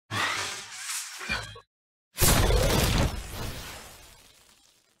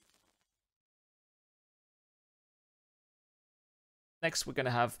Next, we're going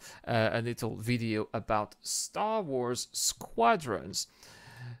to have a little video about Star Wars Squadrons.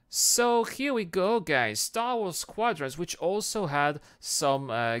 So here we go, guys. Star Wars Squadrons, which also had some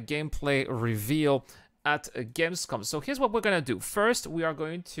gameplay reveal at Gamescom. So here's what we're going to do. First, we are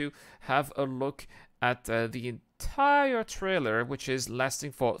going to have a look at the entire trailer, which is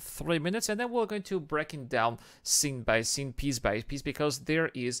lasting for 3 minutes, and then we're going to break it down scene by scene, piece by piece, because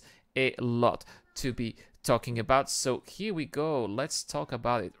there is a lot to be talking about. So here we go. Let's talk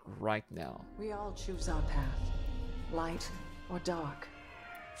about it right now. We all choose our path, light or dark,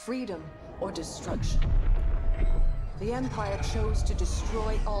 freedom or destruction. The Empire chose to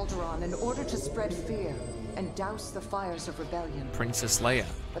destroy Alderaan in order to spread fear and douse the fires of rebellion. Princess Leia.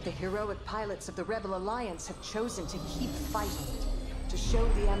 But the heroic pilots of the Rebel Alliance have chosen to keep fighting, to show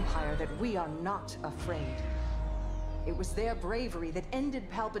the Empire that we are not afraid. It was their bravery that ended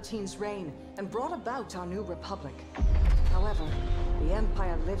Palpatine's reign and brought about our new republic. However, the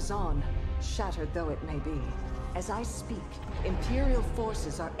Empire lives on, shattered though it may be. As I speak, Imperial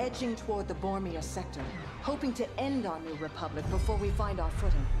forces are edging toward the Bormir sector, hoping to end our new republic before we find our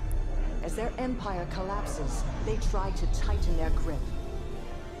footing. As their empire collapses, they try to tighten their grip.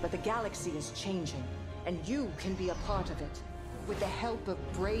 But the galaxy is changing, and you can be a part of it. With the help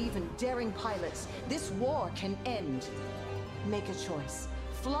of brave and daring pilots, this war can end. Make a choice.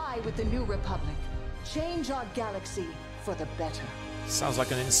 Fly with the new republic. Change our galaxy for the better. Sounds like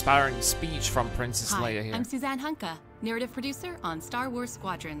an inspiring speech from Princess Hi, Leia here. I'm Suzanne Hunka, narrative producer on Star Wars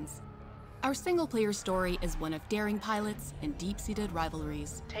Squadrons. Our single-player story is one of daring pilots and deep-seated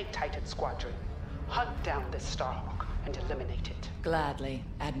rivalries. Take Titan Squadron. Hunt down this Starhawk and eliminate it. Gladly,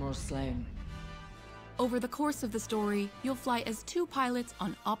 Admiral Sloane. Over the course of the story, you'll fly as two pilots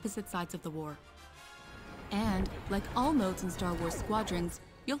on opposite sides of the war. And, like all modes in Star Wars Squadrons,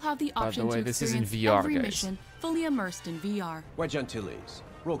 you'll have the option way, to this is in experience VR, every guys. mission fully immersed in VR. Wedge Antilles,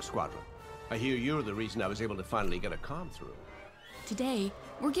 Rogue Squadron. I hear you're the reason I was able to finally get a comm through. Today,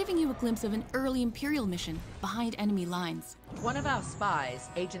 we're giving you a glimpse of an early Imperial mission behind enemy lines. One of our spies,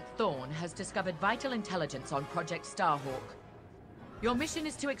 Agent Thorne, has discovered vital intelligence on Project Starhawk. Your mission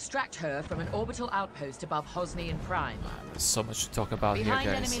is to extract her from an orbital outpost above Hosnian Prime. There's so much to talk about Behind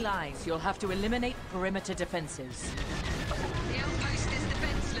here, guys. enemy lines, you'll have to eliminate perimeter defenses. The outpost is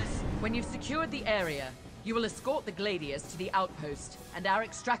defenseless. When you've secured the area, you will escort the Gladius to the outpost, and our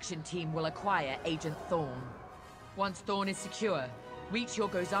extraction team will acquire Agent Thorne. Once Thorne is secure, reach your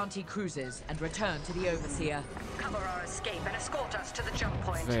Gozanti cruisers and return to the Overseer. Cover our escape and escort us to the jump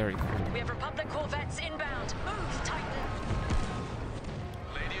point. Very cool. We have Republic corvettes inbound. Move, Titan.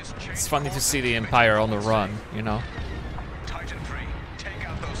 It's funny to see the Empire on the run, you know? Titan 3, take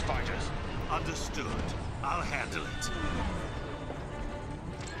out those fighters. Understood. I'll handle it.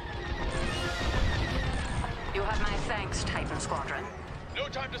 You have my thanks, Titan Squadron. No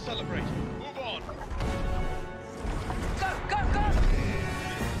time to celebrate. Move on. Go, go, go!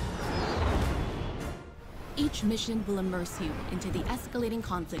 Each mission will immerse you into the escalating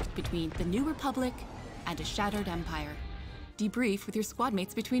conflict between the New Republic and a shattered Empire. Debrief with your squad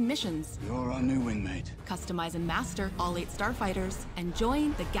mates between missions. You're our new wingmate. Customize and master all 8 starfighters and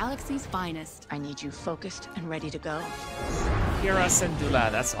join the galaxy's finest. I need you focused and ready to go. Kira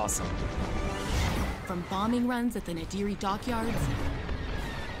Syndulla, that's awesome. From bombing runs at the Nadiri dockyards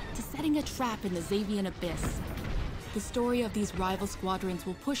to setting a trap in the Xavian Abyss. The story of these rival squadrons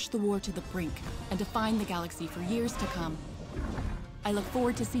will push the war to the brink and define the galaxy for years to come. I look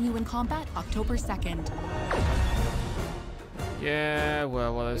forward to seeing you in combat October 2nd. Yeah,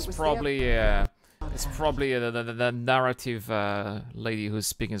 well, it's probably the narrative lady who's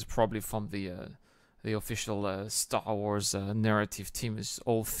speaking is probably from the official Star Wars narrative team. Is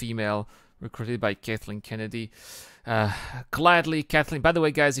all female, recruited by Kathleen Kennedy. Gladly, Kathleen. By the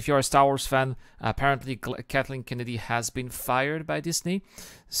way, guys, if you're a Star Wars fan, apparently Kathleen Kennedy has been fired by Disney.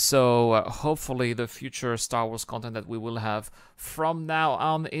 So hopefully the future Star Wars content that we will have from now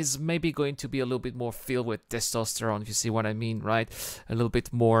on is maybe going to be a little bit more filled with testosterone, if you see what I mean, right? A little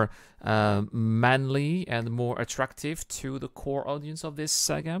bit more manly and more attractive to the core audience of this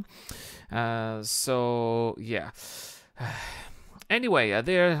saga. So, yeah. Anyway, I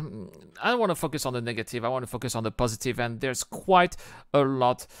don't want to focus on the negative. I want to focus on the positive, and there's quite a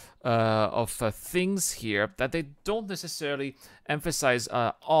lot of things here that they don't necessarily emphasize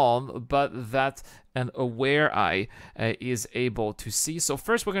on, but that an aware eye is able to see. So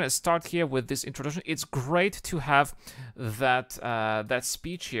first, we're going to start here with this introduction. It's great to have that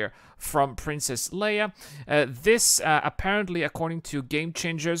speech here from Princess Leia. This apparently, according to game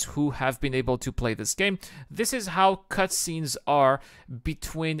changers who have been able to play this game, this is how cutscenes are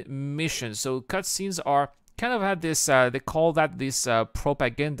between missions. So cutscenes are kind of had this, they call that this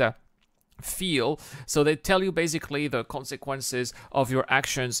propaganda feel. So they tell you basically the consequences of your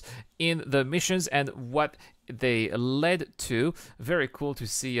actions in the missions and what they led to. Very cool to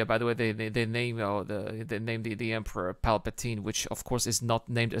see. By the way, they name the Emperor Palpatine, which of course is not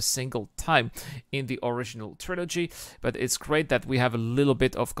named a single time in the original trilogy, but it's great that we have a little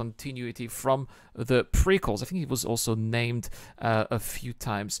bit of continuity from the prequels. I think he was also named a few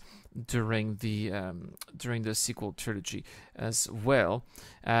times during the sequel trilogy as well.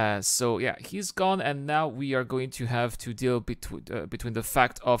 So yeah, he's gone, and now we are going to have to deal between the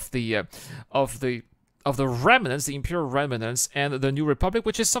fact of the remnants, the Imperial remnants, and the New Republic,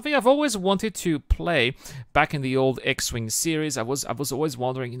 which is something I've always wanted to play back in the old X-Wing series. I was always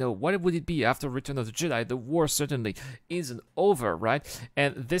wondering, what would it be after Return of the Jedi? The war certainly isn't over, right?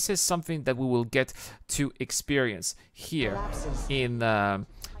 And this is something that we will get to experience here in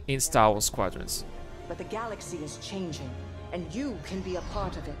Star Wars Squadrons. But the galaxy is changing, and you can be a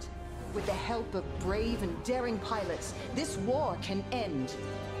part of it. With the help of brave and daring pilots, this war can end.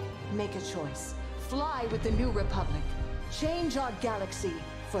 Make a choice. Fly with the New Republic. Change our galaxy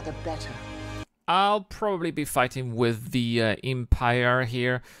for the better. I'll probably be fighting with the Empire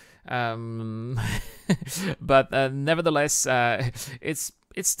here, but nevertheless, it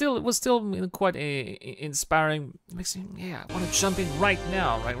was still quite inspiring. Makes me, yeah, I want to jump in right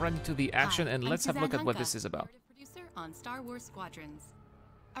now, right into the action, and let's have a look at what this is about. Producer on Star Wars Squadrons.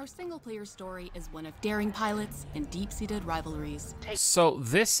 Our single-player story is one of daring pilots and deep-seated rivalries. So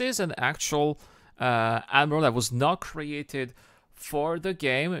this is an actual admiral that was not created for the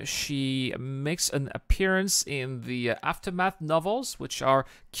game. She makes an appearance in the Aftermath novels, which are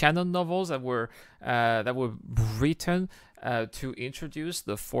canon novels that were written to introduce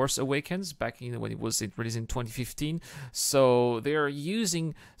The Force Awakens back when it was released in 2015. So they're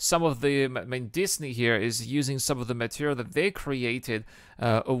using some of the, Disney here is using some of the material that they created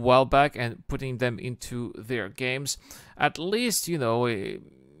a while back and putting them into their games. At least,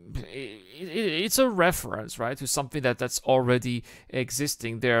 it's a reference, right, to something that's already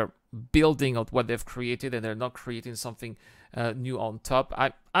existing. They're building on what they've created, and they're not creating something new on top.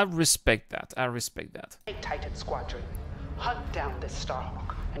 I respect that. I respect that. Titan Squadron. Hunt down this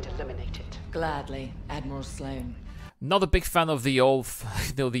Starhawk and eliminate it. Gladly, Admiral Sloane. Not a big fan of the old,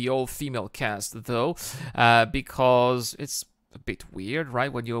 the old female cast though, because it's a bit weird,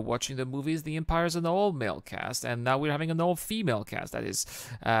 right? When you're watching the movies, the Empire's an all-male cast, and now we're having an all-female cast. That is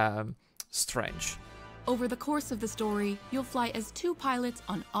strange. Over the course of the story, you'll fly as two pilots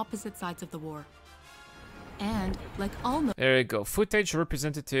on opposite sides of the war. And, like all... There you go. Footage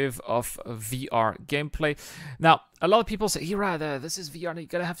representative of VR gameplay. Now, a lot of people say, Ira, this is VR, you're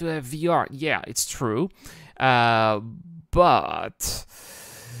gonna have to have VR. Yeah, it's true. But...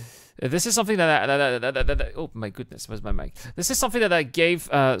 This is something that oh my goodness, where's my mic? This is something that I gave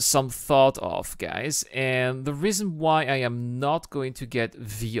some thought of, guys. And the reason why I am not going to get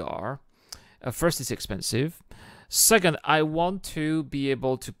VR, first, it's expensive. Second, I want to be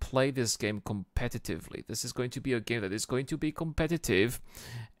able to play this game competitively. This is going to be a game that is going to be competitive.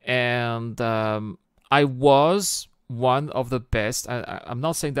 And I was one of the best. I'm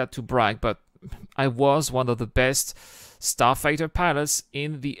not saying that to brag, but I was one of the best starfighter pilots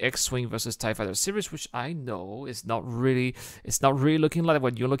in the X-Wing versus TIE Fighter series, which I know is not really looking like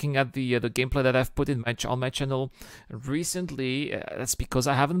what you're looking at the gameplay that I've put in on my channel recently. That's because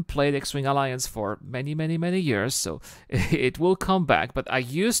I haven't played X-Wing Alliance for many years, so it will come back. But I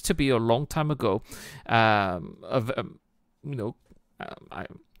used to be a long time ago,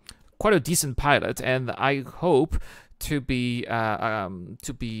 quite a decent pilot, and I hope to be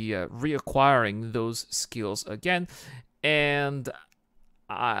reacquiring those skills again. And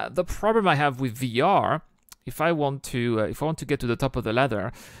the problem I have with VR, if I want to get to the top of the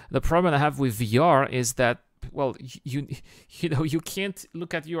ladder, the problem I have with VR is that, well, you can't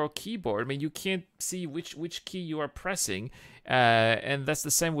look at your keyboard. I mean, you can't see which key you are pressing, and that's the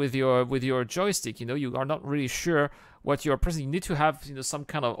same with your joystick. You are not really sure what you're pressing. You need to have some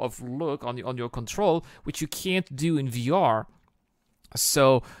kind of look on your control, which you can't do in VR.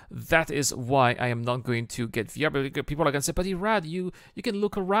 So that is why I am not going to get VR. But people are going to say, "But Irad, you can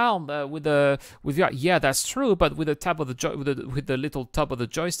look around with VR." Yeah, that's true. But with the tap of with the little top of the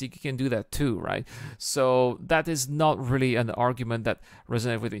joystick, you can do that too, right? So that is not really an argument that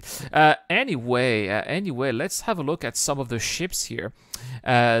resonates with me. Anyway, let's have a look at some of the ships here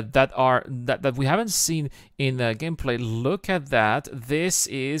that we haven't seen in gameplay. Look at that. This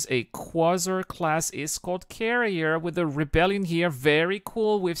is a Quasar class escort carrier with a Rebellion here. Very very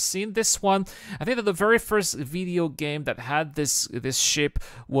cool. We've seen this one. I think that the very first video game that had this ship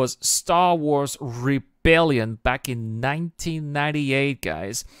was Star Wars Rebellion back in 1998,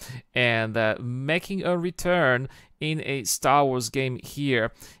 guys, and making a return in a Star Wars game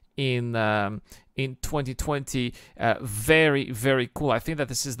here in 2020. Very, very cool. I think that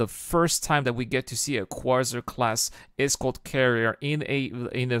this is the first time that we get to see a Quasar class escort carrier in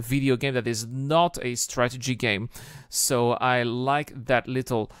a video game that is not a strategy game. So I like that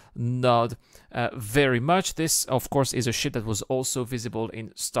little nod very much. This, of course, is a ship that was also visible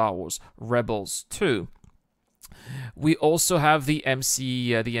in Star Wars Rebels 2. We also have the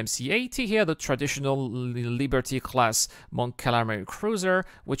MC-80 here, the traditional Liberty class Mon Calamari cruiser,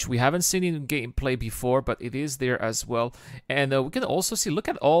 which we haven't seen in gameplay before, but it is there as well. And we can also see, look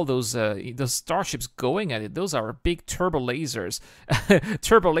at all those starships going at it. Those are big turbo lasers,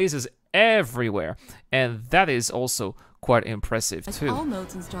 turbo lasers everywhere, and that is also quite impressive too. Like all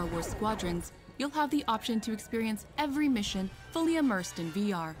modes in Star Wars Squadrons, you'll have the option to experience every mission fully immersed in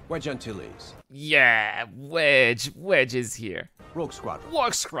VR. Wedge Antilles. Yeah, Wedge is here. Rogue Squadron.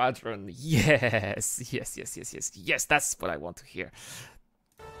 Wars Squadron. Yes, that's what I want to hear.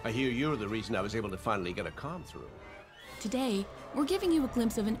 I hear you're the reason I was able to finally get a comm through. Today, we're giving you a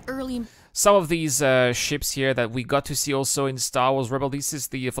glimpse of an early... Some of these ships here that we got to see also in Star Wars Rebels. This is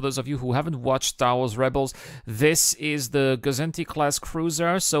the, for those of you who haven't watched Star Wars Rebels, this is the Gazenti class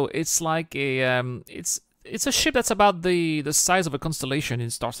cruiser. So it's like a, it's a ship that's about the size of a constellation in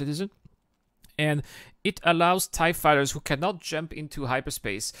Star Citizen. And it allows TIE fighters who cannot jump into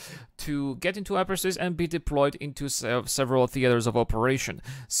hyperspace to get into hyperspace and be deployed into several theaters of operation.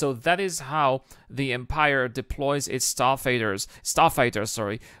 So that is how the Empire deploys its starfighters,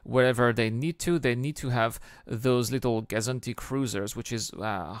 wherever they need to. They need to have those little Gazanti cruisers, which is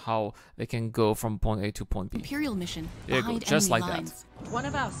how they can go from point A to point B. Imperial mission There you go, behind just enemy like lines. that. One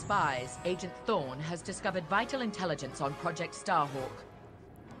of our spies, Agent Thorne, has discovered vital intelligence on Project Starhawk.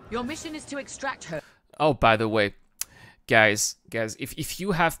 Your mission is to extract her. Oh, by the way, guys, if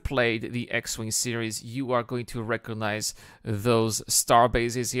you have played the X-Wing series, you are going to recognize those star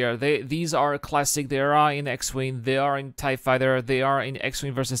bases here. These are classic. They are in X-Wing, they are in TIE Fighter, they are in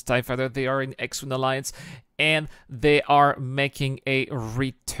X-Wing versus TIE Fighter, they are in X-Wing Alliance, and they are making a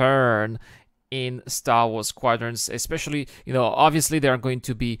return in Star Wars Squadrons, especially, you know, obviously they are going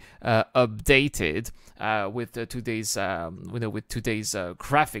to be updated with today's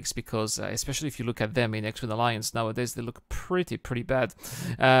graphics, because especially if you look at them in X-Wing Alliance nowadays, they look pretty bad.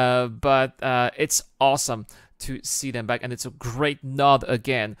 But it's awesome to see them back, and it's a great nod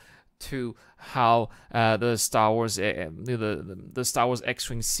again to how the Star Wars the Star Wars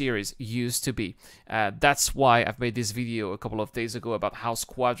X-Wing series used to be. That's why I've made this video a couple of days ago about how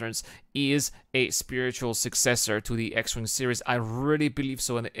Squadrons is a spiritual successor to the X-Wing series. I really believe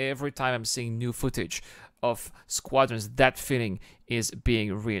so, and every time I'm seeing new footage of Squadrons, that feeling is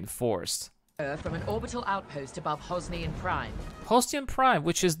being reinforced. From an orbital outpost above Hosnian Prime. Hosnian Prime,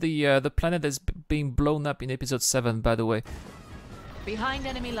 which is the planet that's being blown up in Episode 7, by the way. Behind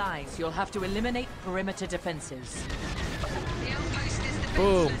enemy lines, you'll have to eliminate perimeter defenses.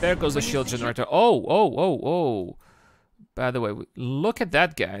 Boom, there goes the shield generator. Oh. By the way, look at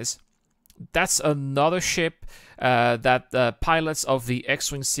that, guys. That's another ship that pilots of the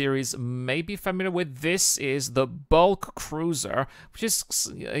X-Wing series may be familiar with. This is the Bulk Cruiser, which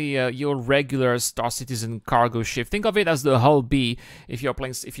is your regular Star Citizen cargo ship. Think of it as the Hull B. If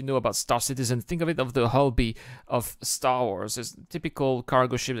you know about Star Citizen, think of it of the Hull B of Star Wars. It's a typical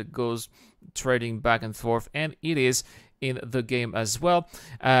cargo ship that goes trading back and forth, and it is in the game as well.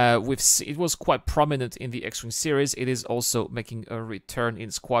 It was quite prominent in the X-Wing series. It is also making a return in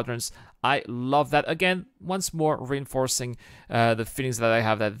Squadrons. I love that. Again, once more reinforcing the feelings that I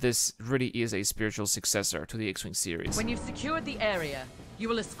have that this really is a spiritual successor to the X-Wing series. When you've secured the area, you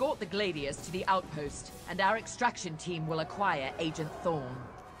will escort the Gladius to the outpost, and our extraction team will acquire Agent Thorne.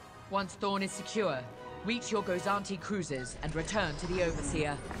 Once Thorne is secure, reach your Gozanti cruisers and return to the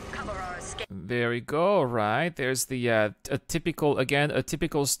Overseer. Cover our escape. There we go, right? There's the a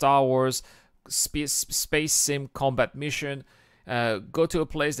typical Star Wars space sim combat mission. Go to a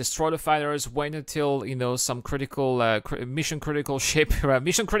place, destroy the fighters, wait until, you know, some critical mission critical ship,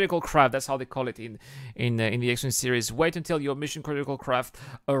 mission critical craft, that's how they call it in the X-Wing series. Wait until your mission critical craft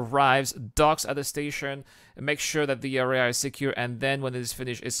arrives, docks at the station, make sure that the area is secure, and then when it is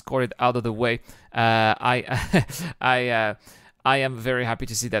finished, escort it out of the way. I am very happy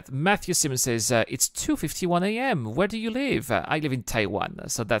to see that. Matthew Simmons says, it's 2:51 a.m. Where do you live? I live in Taiwan,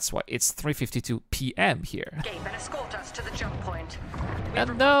 so that's why it's 3:52 p.m. here. Escape and escort us to the jump point.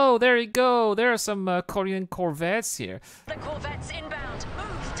 And no, there you go. There are some Korean corvettes here. The corvettes inbound.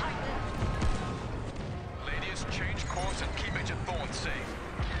 Move, Titan. Ladies, change course and keep Agent Thorne safe.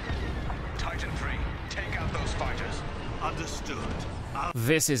 Titan 3, take out those fighters. Understood.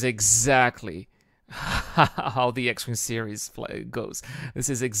 This is exactly how the X-Wing series goes. This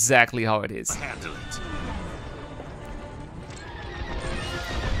is exactly how it is. Handle it.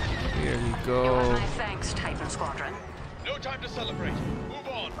 Here we You have go. my thanks, Titan Squadron. No time to celebrate. Move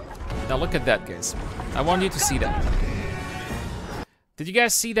on. Now look at that, guys. I want you to see that. Did you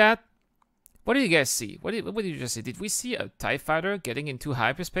guys see that? What did you guys see? What did you just see? Did we see a TIE fighter getting into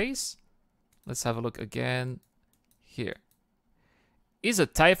hyperspace? Let's have a look again. Here. Is a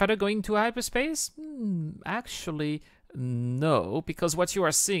TIE fighter going to hyperspace? Actually, no, because what you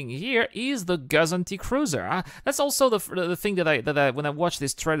are seeing here is the Gazanti cruiser. That's also the thing that I when I watched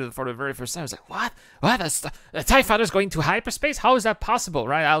this trailer for the very first time, I was like, what? What? A TIE fighter is going to hyperspace? How is that possible?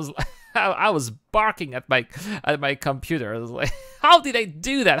 Right? I was barking at my computer. I was like, how did they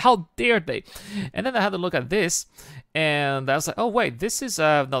do that? How dared they? And then I had to look at this, and I was like, oh wait, this is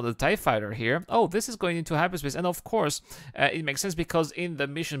not the TIE fighter here. Oh, this is going into hyperspace. And of course, it makes sense because in the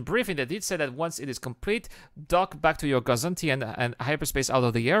mission briefing, they did say that once it is complete, dock back to your Gazanti and hyperspace out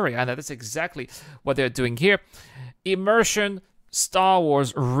of the area. And that is exactly what they're doing here. Immersion, Star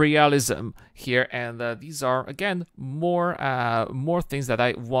Wars realism here, and these are again more things that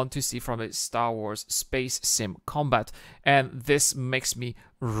I want to see from a Star Wars space sim combat, and this makes me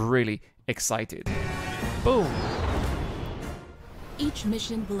really excited. Boom. Each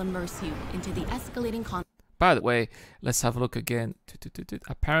mission will immerse you into the escalating By the way, let's have a look again.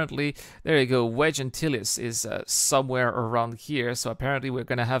 Apparently, there you go, Wedge Antilles is somewhere around here. So apparently we're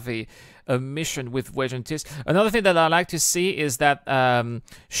going to have a mission with Wedge Antilles. Another thing that I like to see is that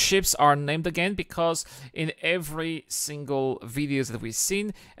ships are named again, because in every single videos that we've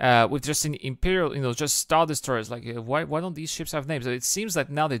seen, we've just seen Imperial, just Star Destroyers. Like, why don't these ships have names? So it seems that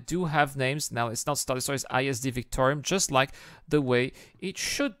now they do have names. Now it's not Star Destroyers, ISD Victorium, just like the way it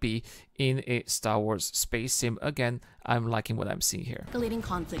should be in a Star Wars space sim. Again, I'm liking what I'm seeing here. escalating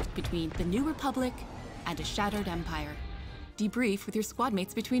conflict between the New Republic and a shattered empire. Debrief with your squad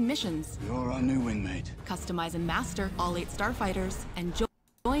mates between missions. You're our new wingmate. Customize and master all 8 starfighters and join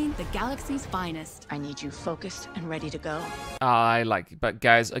the galaxy's finest. I need you focused and ready to go. I like it. But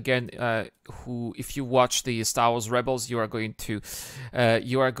guys, again, if you watch the Star Wars Rebels, you are going to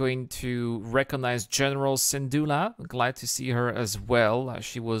recognize General Syndulla. Glad to see her as well.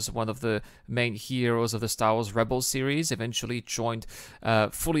 She was one of the main heroes of the Star Wars Rebels series. Eventually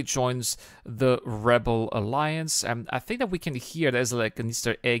fully joins the Rebel Alliance. And I think that we can hear there's like an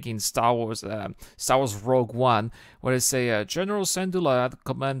Easter egg in Star Wars Rogue One, where they say General Syndulla at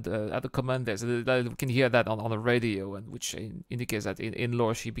the command desk. We can hear that on the radio, and which indicates that in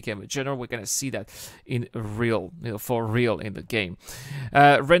lore she became a general. We're gonna see that in real, for real in the game.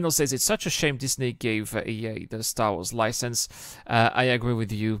 Reynolds says it's such a shame Disney gave EA the Star Wars license. I agree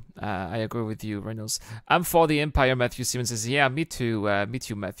with you. Reynolds. I'm for the Empire. Matthew Simmons says, yeah, me too. Me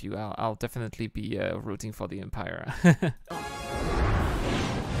too, Matthew. I'll definitely be rooting for the Empire.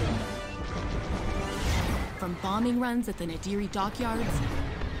 From bombing runs at the Nadiri dockyards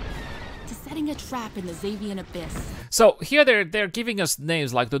to setting a trap in the Xavian Abyss. So here they're giving us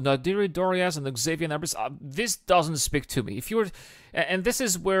names like the Nadiri Dorias and the Xavian Abyss. This doesn't speak to me. And this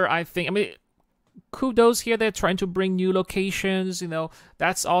is where I think, kudos here. They're trying to bring new locations.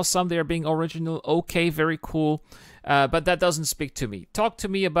 That's awesome. They're being original. Okay, very cool. But that doesn't speak to me. Talk to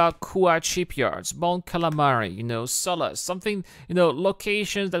me about Kuat shipyards, Mount Calamari, Solace, something,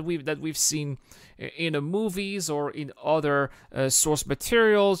 locations that we've seen in the movies or in other source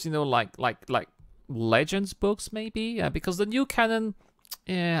materials, like Legends books maybe, because the new canon,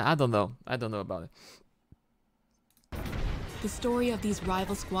 I don't know about it. The story of these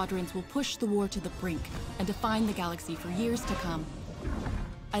rival squadrons will push the war to the brink and define the galaxy for years to come.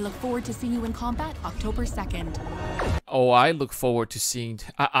 I look forward to seeing you in combat October 2nd. Oh, I look forward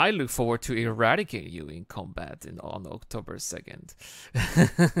to eradicate you in combat on October 2nd.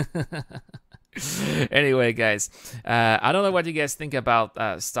 Anyway, guys, I don't know what you guys think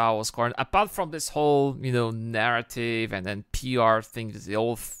about Star Wars Squadron, apart from this whole, narrative and then PR thing, the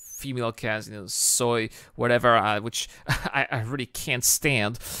old female cast, soy, whatever, which I really can't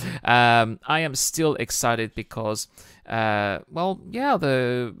stand. I am still excited because, what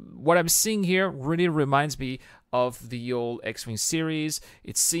I'm seeing here really reminds me of the old X-Wing series.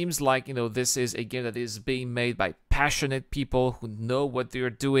 It seems like, you know, this is a game that is being made by passionate people who know what they're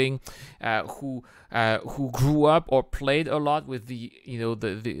doing, who grew up or played a lot with the, you know,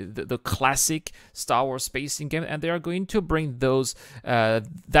 the classic Star Wars spacing game, and they are going to bring those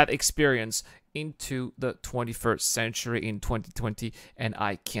that experience into the 21st century in 2020, and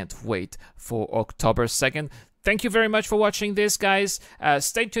I can't wait for October 2nd. Thank you very much for watching this, guys.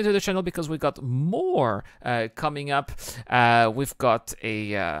 Stay tuned to the channel because we got more coming up. We've got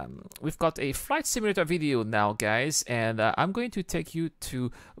a flight simulator video now, guys, and I'm going to take you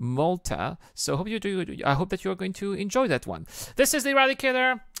to Malta. So I hope that you are going to enjoy that one. This is the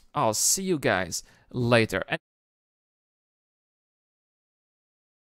Eradicator. I'll see you guys later.